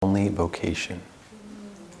vocation.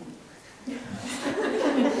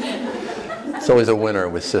 It's always a winner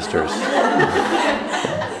with sisters. In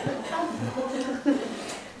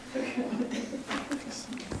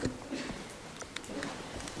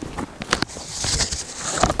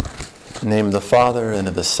the name of the Father, and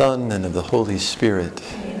of the Son, and of the Holy Spirit.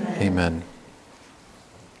 Amen. Amen.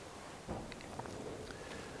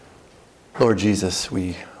 Lord Jesus,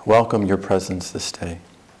 we welcome your presence this day.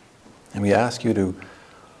 And we ask you to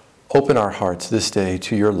open our hearts this day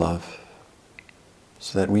to your love,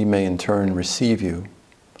 so that we may in turn receive you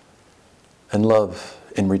and love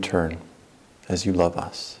in return as you love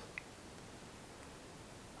us.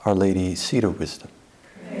 Our Lady, seat of wisdom.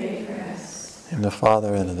 Pray for us. In the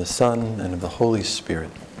Father, and of the Son, and of the Holy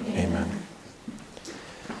Spirit. Amen.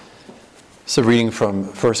 So reading from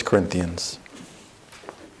 1 Corinthians.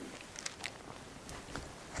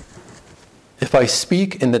 If I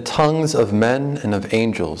speak in the tongues of men and of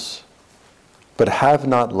angels, but have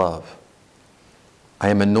not love, I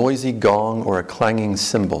am a noisy gong or a clanging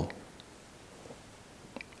cymbal.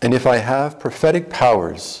 And if I have prophetic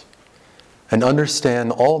powers and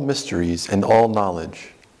understand all mysteries and all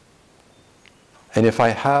knowledge, and if I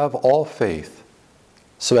have all faith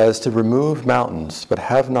so as to remove mountains but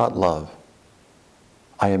have not love,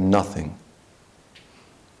 I am nothing.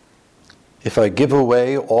 If I give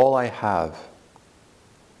away all I have,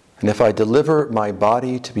 and if I deliver my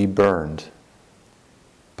body to be burned,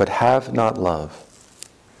 but have not love,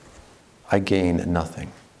 I gain nothing.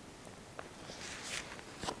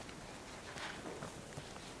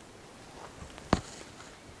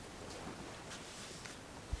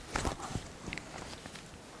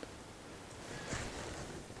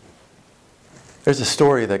 There's a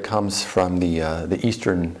story that comes from the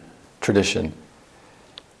Eastern tradition,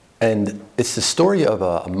 and it's the story of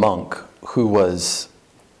a monk who was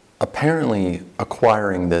apparently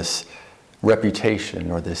acquiring this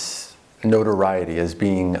reputation or this notoriety as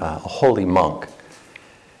being a holy monk.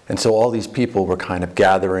 And so all these people were kind of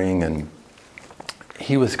gathering, and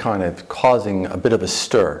he was kind of causing a bit of a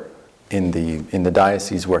stir in the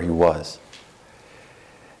diocese where he was.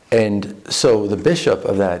 And so the bishop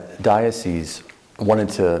of that diocese wanted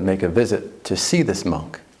to make a visit to see this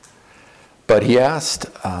monk. But he asked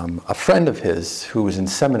a friend of his who was in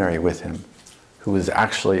seminary with him, who was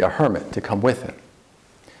actually a hermit, to come with him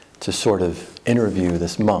to sort of interview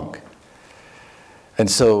this monk. And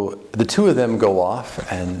so the two of them go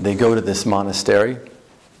off and they go to this monastery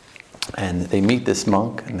and they meet this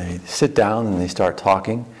monk and they sit down and they start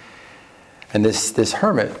talking. And this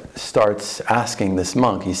hermit starts asking this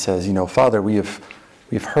monk, he says, Father, we've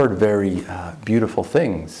heard very beautiful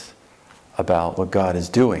things about what God is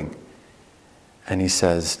doing. And he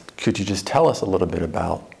says, could you just tell us a little bit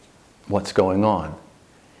about what's going on?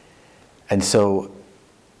 And so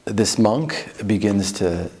this monk begins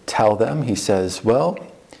to tell them. He says,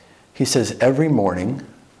 every morning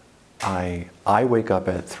I wake up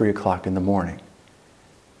at 3 o'clock in the morning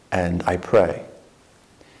and I pray.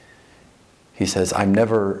 He says, I'm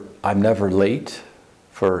never late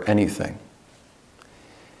for anything.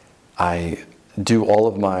 I do all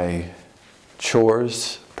of my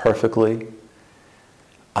chores perfectly.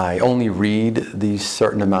 I only read these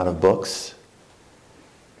certain amount of books.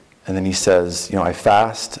 And then he says, I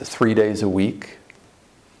fast 3 days a week.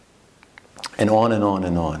 And on and on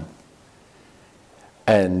and on.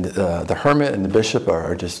 And the hermit and the bishop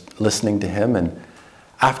are just listening to him. And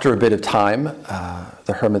after a bit of time,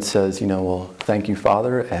 the hermit says, thank you,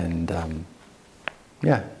 Father. And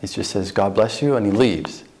he just says, God bless you. And he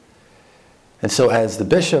leaves. And so as the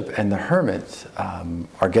bishop and the hermit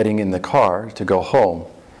are getting in the car to go home,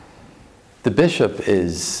 the bishop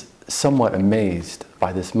is somewhat amazed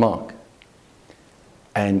by this monk.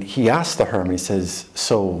 And he asks the hermit, he says,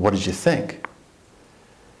 so what did you think?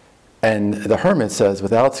 And the hermit says,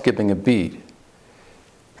 without skipping a beat,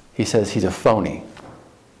 he says, he's a phony.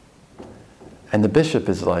 And the bishop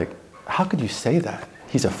is like, how could you say that?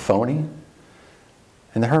 He's a phony?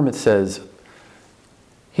 And the hermit says,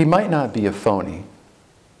 he might not be a phony,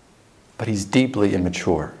 but he's deeply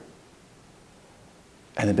immature.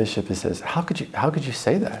 And the bishop says, how could you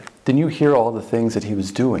say that? Didn't you hear all the things that he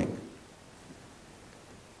was doing?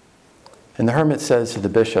 And the hermit says to the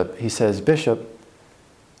bishop, he says, Bishop,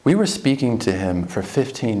 we were speaking to him for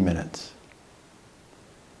 15 minutes.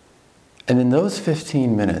 And in those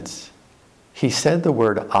 15 minutes, he said the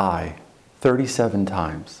word I 37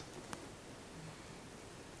 times.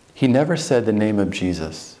 He never said the name of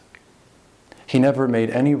Jesus. He never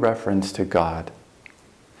made any reference to God.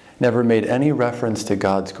 Never made any reference to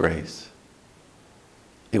God's grace.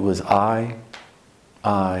 It was I.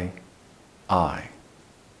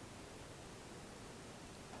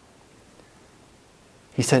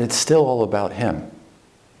 He said, it's still all about him.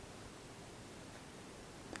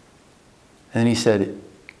 And then he said,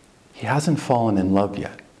 he hasn't fallen in love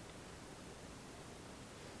yet.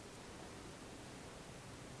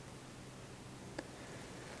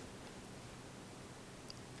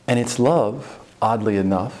 And it's love, oddly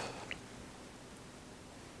enough,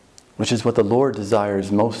 which is what the Lord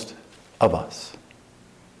desires most of us.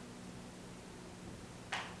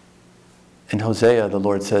 In Hosea, the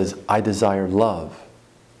Lord says, I desire love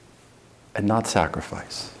and not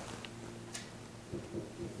sacrifice.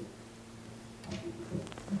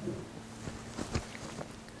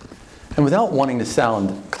 And without wanting to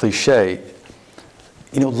sound cliche,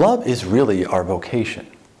 love is really our vocation.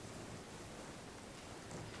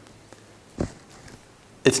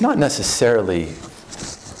 It's not necessarily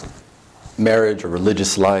marriage or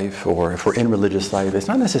religious life, or if we're in religious life, it's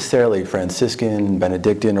not necessarily Franciscan,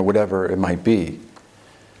 Benedictine, or whatever it might be.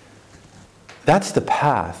 That's the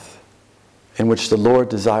path in which the Lord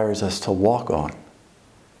desires us to walk on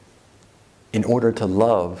in order to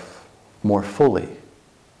love more fully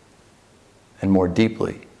and more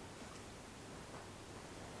deeply.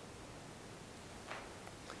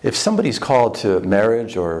 If somebody's called to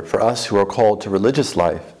marriage, or for us who are called to religious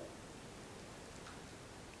life,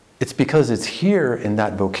 it's because it's here in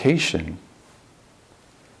that vocation,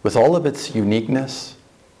 with all of its uniqueness,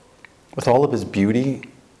 with all of its beauty,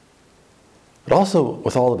 but also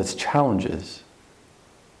with all of its challenges,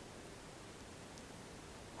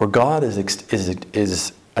 where God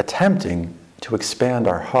is attempting to expand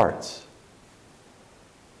our hearts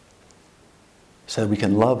so that we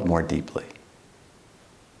can love more deeply,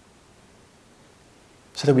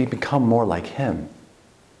 so that we become more like him.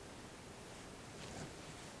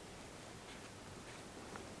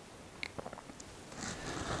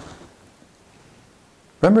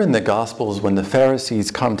 Remember in the Gospels when the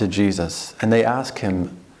Pharisees come to Jesus and they ask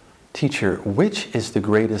him, Teacher, which is the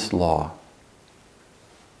greatest law?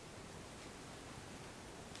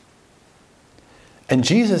 And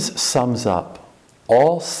Jesus sums up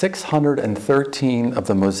all 613 of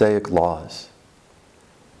the Mosaic laws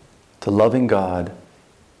to loving God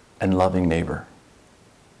and loving neighbor.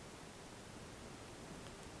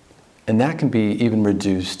 And that can be even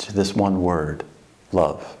reduced to this one word,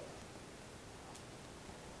 love.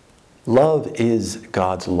 Love is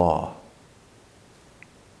God's law.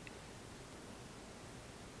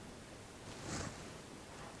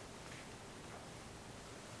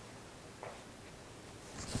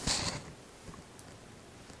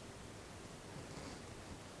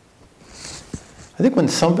 I think when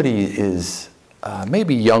somebody is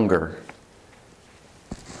maybe younger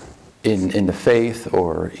in the faith,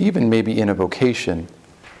 or even maybe in a vocation,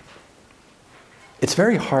 it's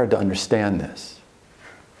very hard to understand this.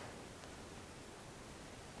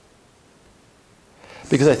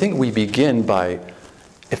 Because I think we begin by,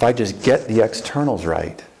 if I just get the externals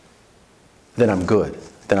right, then I'm good,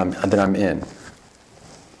 then I'm in.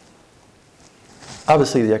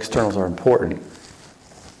 Obviously the externals are important,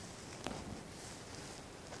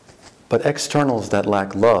 but externals that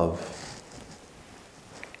lack love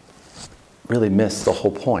really miss the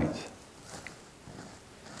whole point.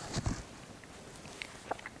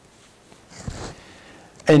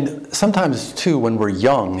 And sometimes, too, when we're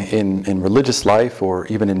young in religious life or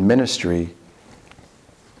even in ministry,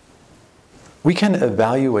 we can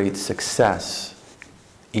evaluate success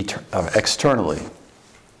externally.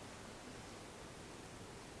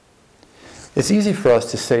 It's easy for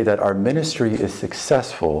us to say that our ministry is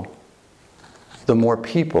successful the more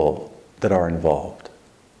people that are involved.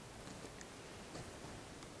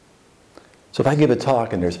 So if I give a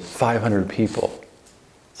talk and there's 500 people,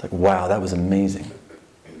 it's like, wow, that was amazing.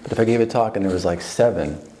 But if I gave a talk and there was like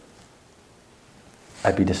 7,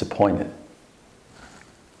 I'd be disappointed.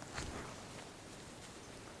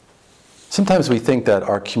 Sometimes we think that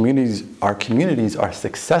our communities are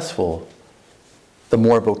successful the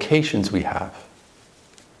more vocations we have.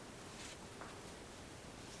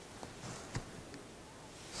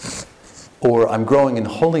 Or I'm growing in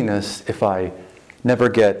holiness if I never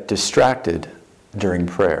get distracted during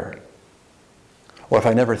prayer. Or if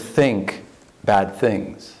I never think bad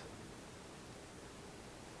things.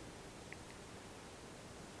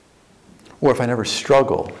 Or if I never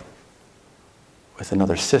struggle with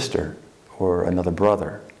another sister or another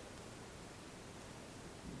brother.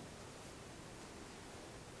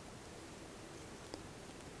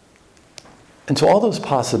 And to all those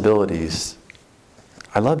possibilities,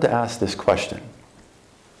 I love to ask this question.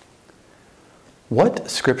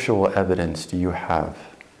 What scriptural evidence do you have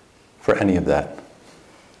for any of that?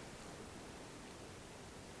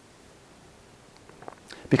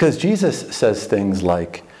 Because Jesus says things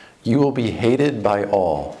like, "You will be hated by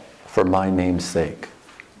all for my name's sake."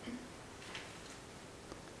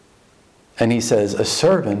 And he says, "A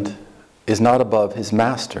servant is not above his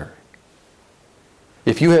master."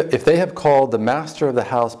 If they have called the master of the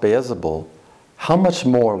house Beelzebul, how much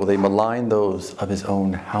more will they malign those of his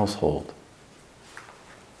own household?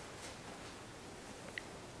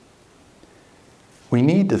 We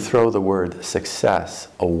need to throw the word success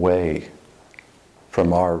away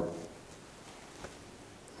from our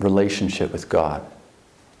relationship with God.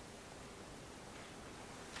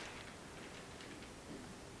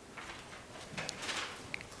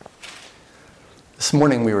 This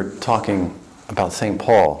morning we were talking about St.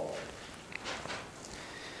 Paul.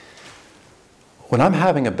 When I'm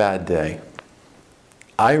having a bad day,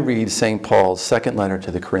 I read St. Paul's second letter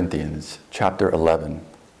to the Corinthians, chapter 11,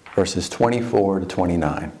 verses 24 to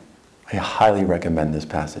 29. I highly recommend this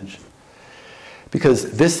passage,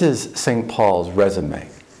 because this is St. Paul's resume.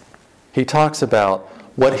 He talks about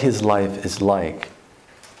what his life is like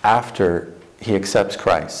after he accepts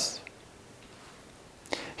Christ.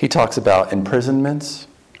 He talks about imprisonments,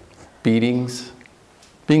 beatings,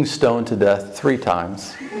 being stoned to death 3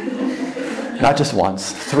 times, not just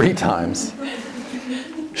once, 3 times,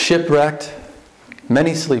 shipwrecked,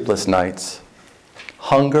 many sleepless nights,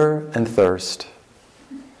 hunger and thirst,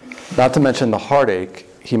 not to mention the heartache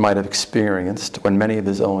he might have experienced when many of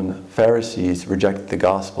his own Pharisees rejected the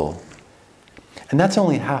gospel. And that's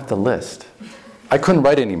only half the list. I couldn't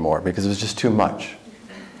write anymore because it was just too much.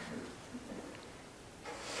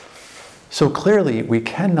 So clearly, we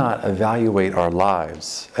cannot evaluate our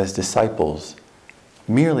lives as disciples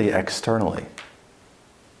merely externally.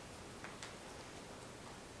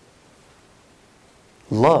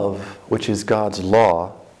 Love, which is God's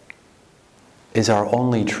law, is our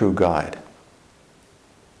only true guide.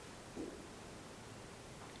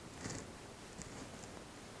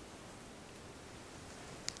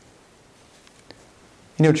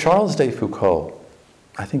 You know, Charles de Foucault,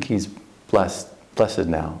 I think he's blessed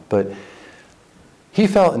now, but he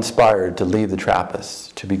felt inspired to leave the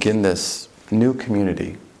Trappists to begin this new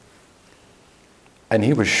community. And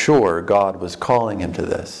he was sure God was calling him to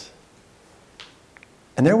this.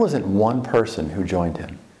 And there wasn't one person who joined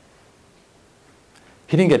him.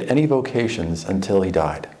 He didn't get any vocations until he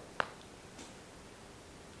died.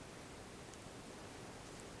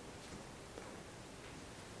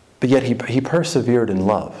 But yet he persevered in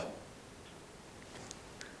love.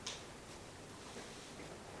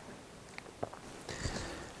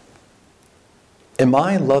 Am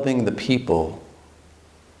I loving the people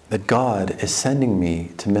that God is sending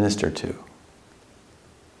me to minister to?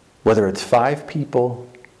 Whether it's 5 people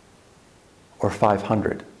or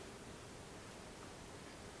 500.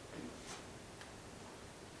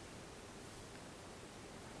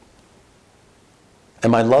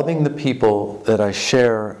 Am I loving the people that I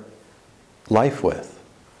share life with?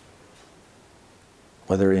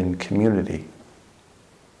 Whether in community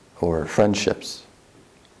or friendships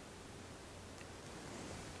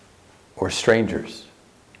or strangers?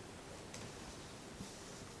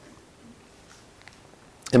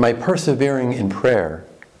 Am I persevering in prayer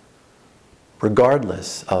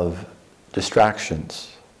regardless of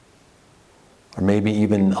distractions or maybe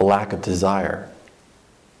even a lack of desire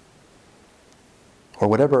or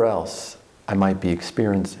whatever else I might be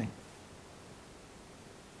experiencing?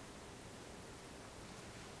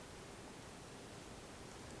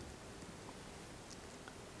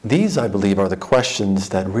 These, I believe, are the questions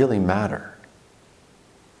that really matter,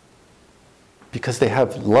 because they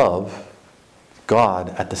have love, God,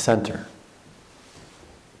 at the center.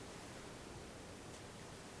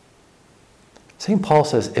 St. Paul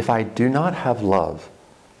says, if I do not have love,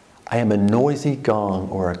 I am a noisy gong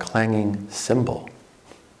or a clanging cymbal.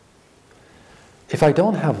 If I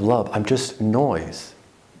don't have love, I'm just noise.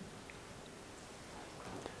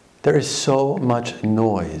 There is so much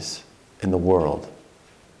noise in the world.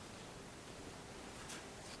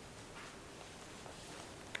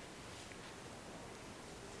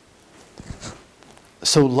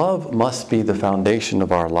 So love must be the foundation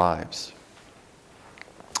of our lives.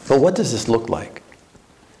 But what does this look like?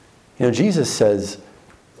 You know, Jesus says,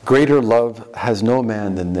 greater love has no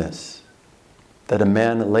man than this, that a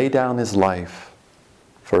man lay down his life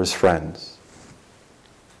for his friends.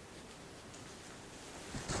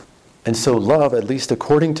 And so love, at least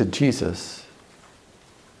according to Jesus,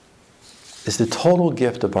 is the total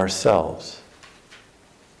gift of ourselves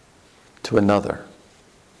to another.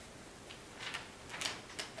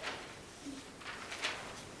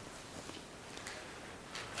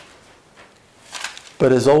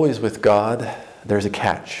 But as always with God, there's a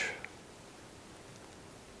catch.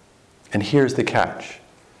 And here's the catch.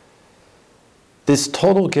 This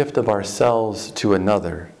total gift of ourselves to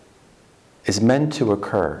another is meant to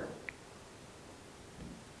occur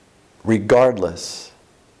regardless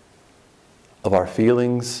of our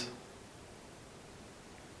feelings,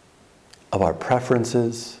 of our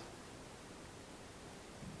preferences,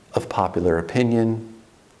 of popular opinion,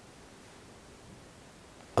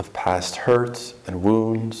 of past hurts and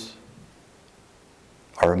wounds,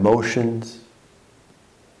 our emotions,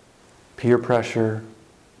 peer pressure,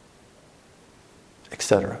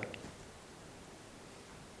 etc.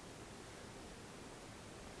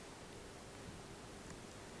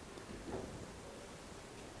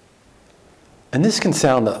 And this can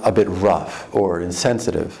sound a bit rough or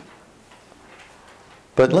insensitive,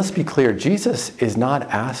 but let's be clear, Jesus is not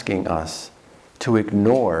asking us to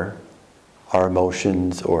ignore our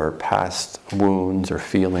emotions or past wounds or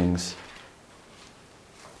feelings,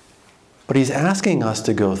 but he's asking us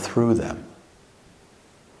to go through them.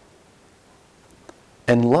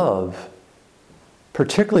 And love,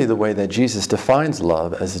 particularly the way that Jesus defines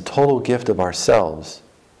love as a total gift of ourselves,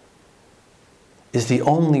 is the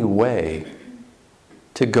only way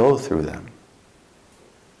to go through them.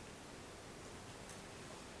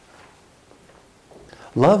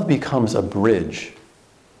 Love becomes a bridge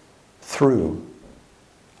through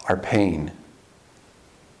our pain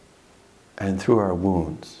and through our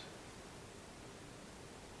wounds.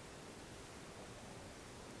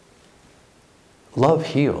 Love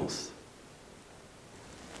heals.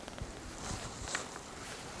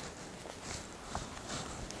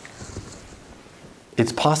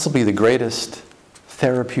 It's possibly the greatest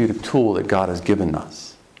therapeutic tool that God has given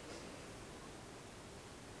us.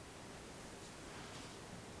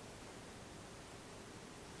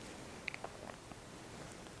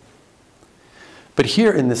 But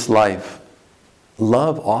here in this life,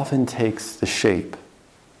 love often takes the shape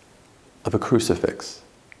of a crucifix.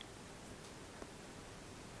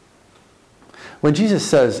 When Jesus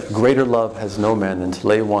says, "Greater love has no man than to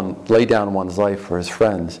lay down one's life for his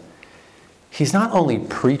friends," he's not only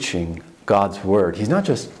preaching God's word, he's not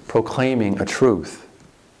just proclaiming a truth,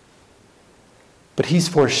 but he's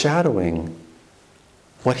foreshadowing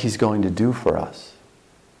what he's going to do for us.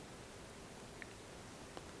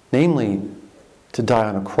 Namely, to die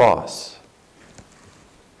on a cross.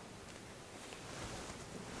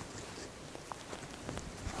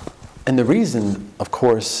 And the reason, of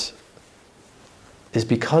course, is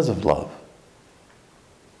because of love.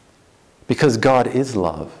 Because God is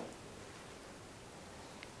love.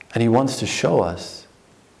 And he wants to show us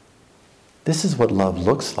this is what love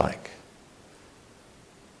looks like.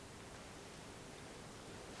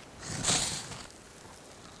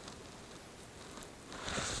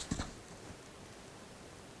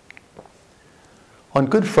 On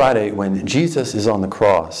Good Friday, when Jesus is on the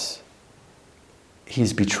cross,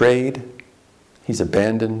 he's betrayed, he's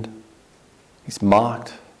abandoned, he's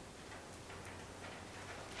mocked.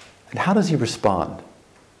 And how does he respond?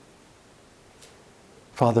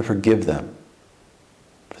 "Father, forgive them,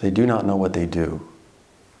 for they do not know what they do."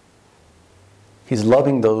 He's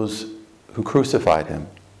loving those who crucified him.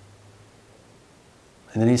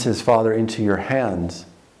 And then he says, "Father, into your hands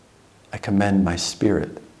I commend my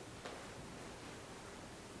spirit."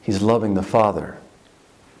 He's loving the Father.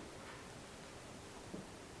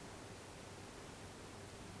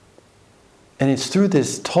 And it's through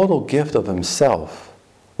this total gift of himself,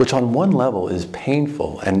 which on one level is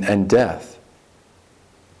painful and death,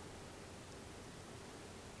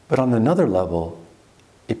 but on another level,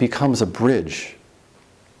 it becomes a bridge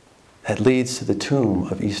that leads to the tomb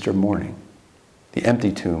of Easter morning, the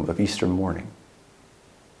empty tomb of Easter morning.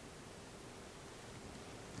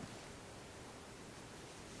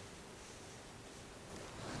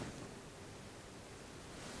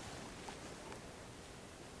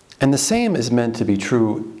 And the same is meant to be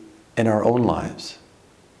true in our own lives.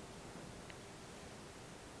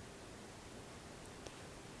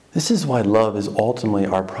 This is why love is ultimately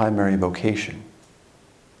our primary vocation.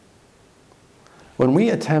 When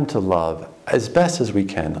we attempt to love as best as we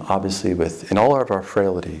can, obviously in all of our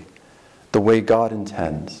frailty, the way God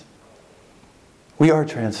intends, we are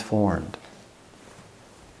transformed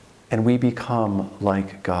and we become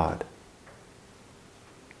like God.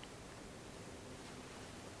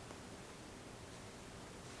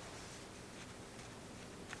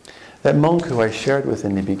 That monk who I shared with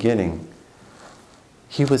in the beginning,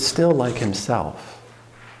 he was still like himself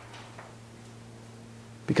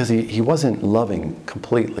because he wasn't loving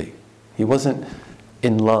completely. He wasn't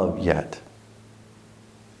in love yet.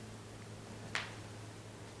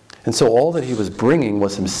 And so all that he was bringing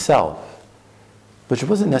was himself, which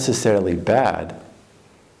wasn't necessarily bad,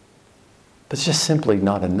 But it's just simply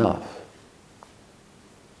not enough.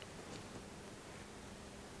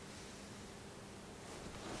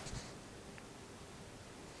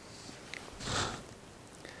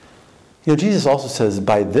 You know, Jesus also says,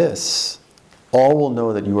 by this, all will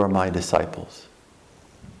know that you are my disciples,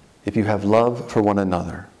 if you have love for one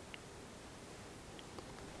another.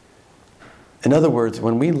 In other words,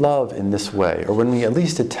 when we love in this way, or when we at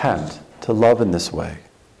least attempt to love in this way,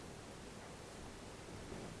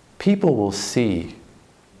 people will see,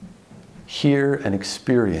 hear, and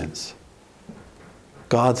experience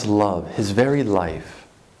God's love, His very life,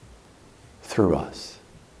 through us.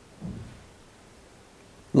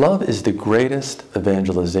 Love is the greatest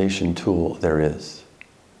evangelization tool there is.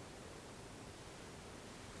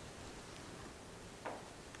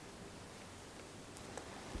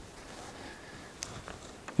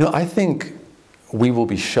 You know, I think we will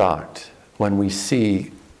be shocked when we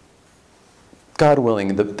see, God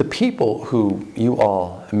willing, the people who you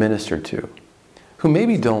all minister to, who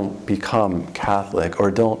maybe don't become Catholic or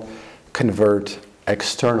don't convert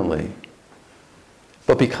externally,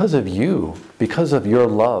 but because of you, because of your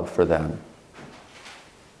love for them,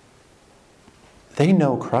 they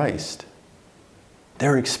know Christ.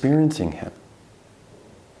 They're experiencing Him.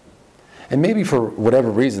 And maybe for whatever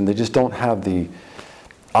reason, they just don't have the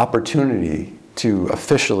opportunity to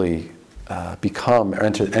officially become or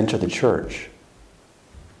enter the church.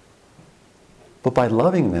 But by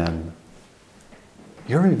loving them,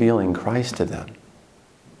 you're revealing Christ to them.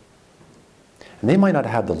 And they might not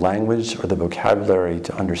have the language or the vocabulary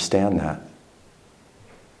to understand that.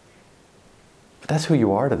 But that's who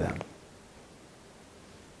you are to them.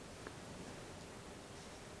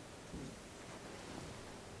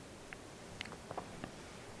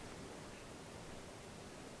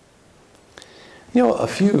 You know, a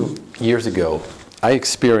few years ago, I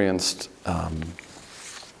experienced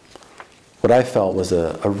what I felt was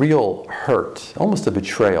a real hurt, almost a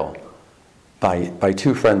betrayal, by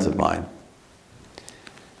two friends of mine.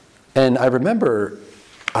 And I remember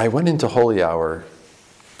I went into Holy Hour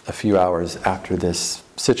a few hours after this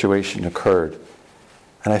situation occurred,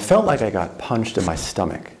 and I felt like I got punched in my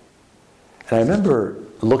stomach. And I remember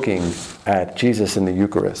looking at Jesus in the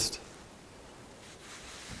Eucharist.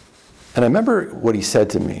 And I remember what He said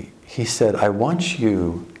to me. He said, I want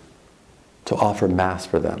you to offer Mass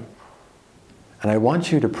for them. And I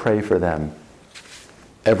want you to pray for them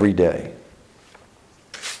every day.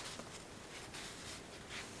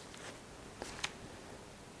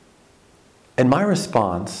 And my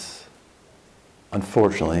response,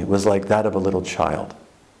 unfortunately, was like that of a little child.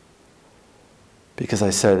 Because I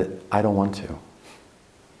said, I don't want to.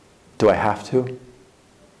 Do I have to?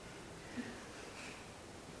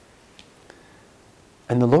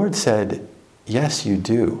 And the Lord said, yes, you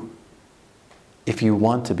do, if you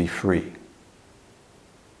want to be free.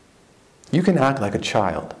 You can act like a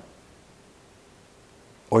child,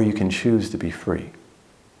 or you can choose to be free.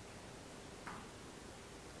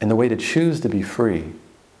 And the way to choose to be free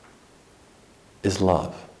is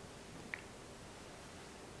love.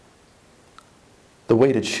 The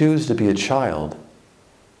way to choose to be a child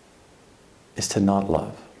is to not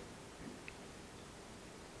love.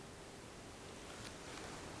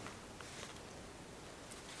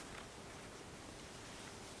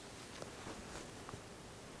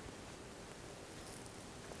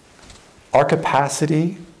 Our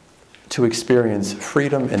capacity to experience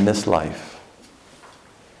freedom in this life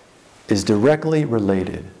is directly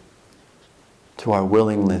related to our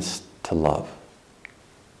willingness to love.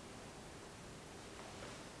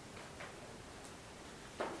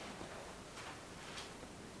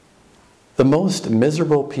 The most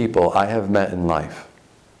miserable people I have met in life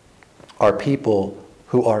are people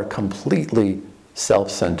who are completely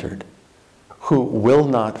self-centered, who will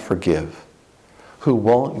not forgive, who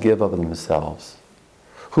won't give of themselves,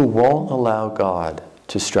 who won't allow God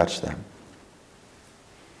to stretch them.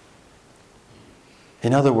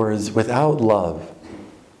 In other words, without love,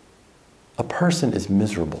 a person is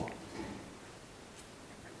miserable.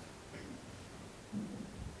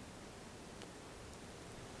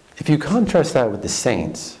 If you contrast that with the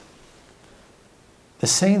saints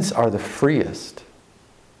are the freest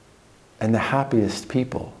and the happiest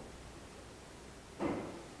people.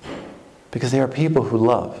 Because they are people who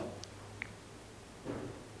love.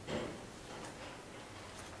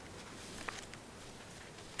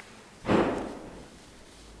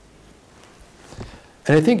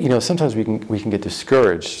 And I think, sometimes we can get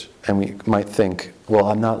discouraged and we might think, well,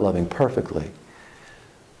 I'm not loving perfectly.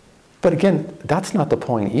 But again, that's not the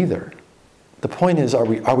point either. The point is, are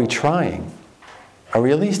we trying? Are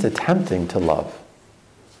we at least attempting to love?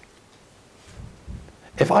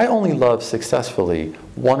 If I only love successfully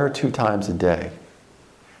 1 or 2 times a day,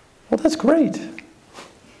 well, that's great.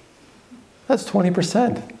 That's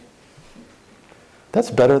 20%.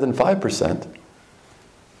 That's better than 5%.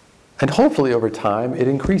 And hopefully over time it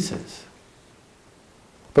increases.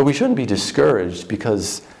 But we shouldn't be discouraged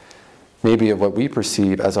because maybe of what we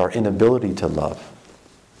perceive as our inability to love.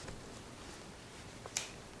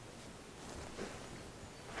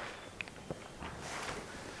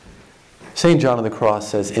 St. John of the Cross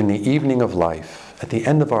says, in the evening of life, at the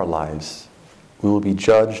end of our lives, we will be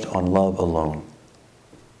judged on love alone.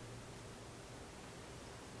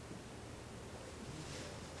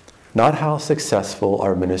 Not how successful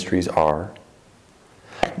our ministries are,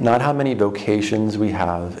 not how many vocations we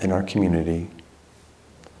have in our community,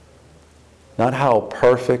 not how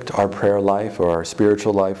perfect our prayer life or our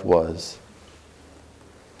spiritual life was,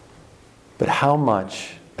 but how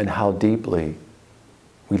much and how deeply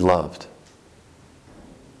we loved.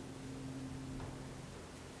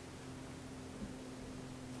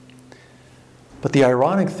 But the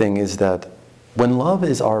ironic thing is that when love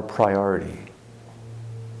is our priority,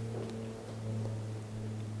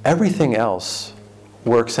 everything else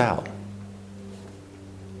works out.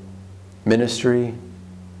 Ministry,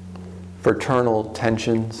 fraternal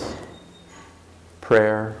tensions,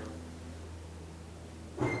 prayer.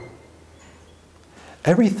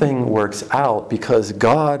 Everything works out because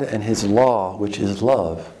God and His law, which is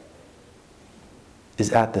love,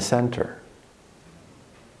 is at the center.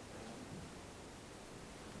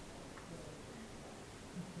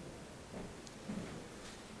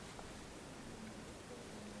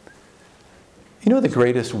 You know the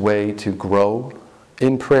greatest way to grow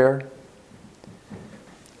in prayer?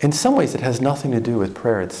 In some ways it has nothing to do with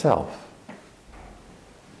prayer itself,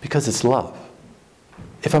 because it's love.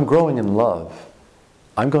 If I'm growing in love,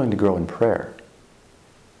 I'm going to grow in prayer.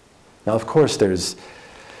 Now, of course, there's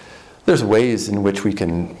ways in which we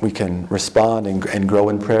can respond and grow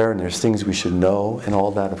in prayer, and there's things we should know and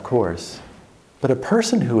all that, of course. But a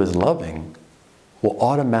person who is loving will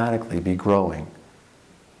automatically be growing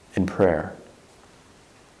in prayer.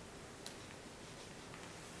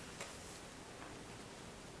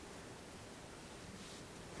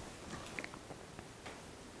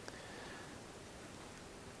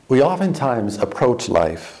 We oftentimes approach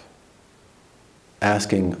life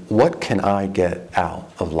asking, what can I get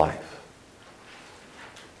out of life?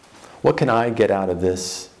 What can I get out of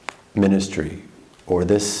this ministry or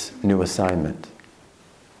this new assignment?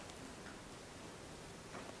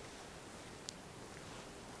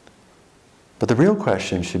 But the real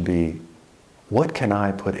question should be, what can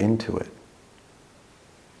I put into it?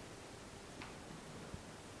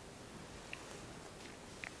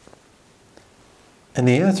 And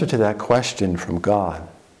the answer to that question from God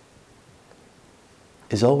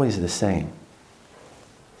is always the same.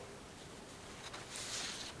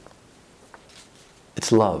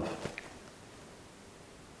 It's love.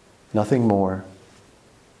 Nothing more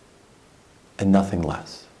and nothing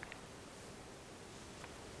less.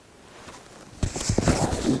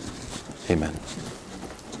 Amen.